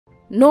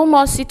No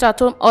more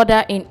sit-at-home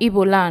order in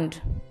Igbo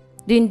land.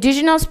 The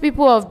indigenous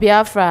people of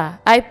Biafra,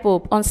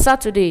 IPOB, on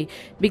Saturday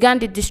began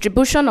the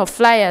distribution of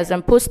flyers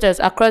and posters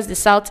across the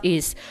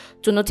southeast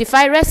to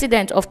notify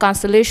residents of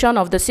cancellation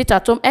of the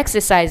sit-at-home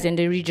exercise in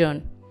the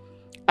region.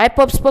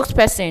 IPOB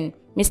spokesperson,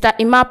 Mr.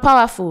 Ima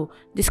Powerful,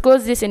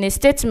 disclosed this in a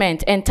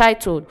statement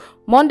entitled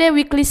 "Monday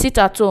Weekly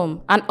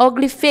Sit-at-Home, an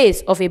ugly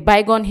face of a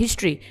bygone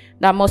history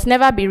that must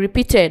never be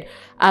repeated,"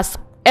 as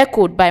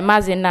echoed by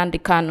Mazi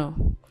Nnamdi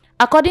Kanu.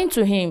 According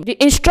to him, the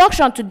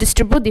instruction to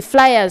distribute the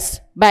flyers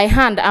by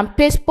hand and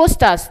paste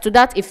posters to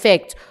that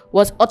effect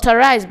was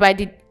authorized by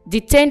the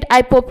detained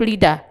IPOB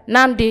leader,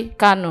 Nnamdi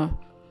Kanu.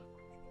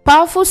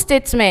 Powerful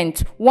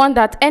statement warned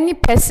that any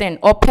person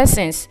or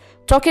persons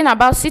talking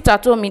about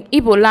sit-at-home in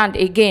Igbo land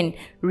again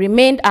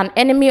remained an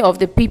enemy of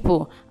the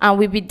people and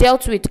will be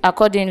dealt with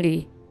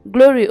accordingly.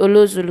 Glory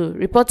Olozulu,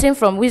 reporting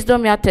from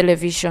Wisdom Yard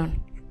Television.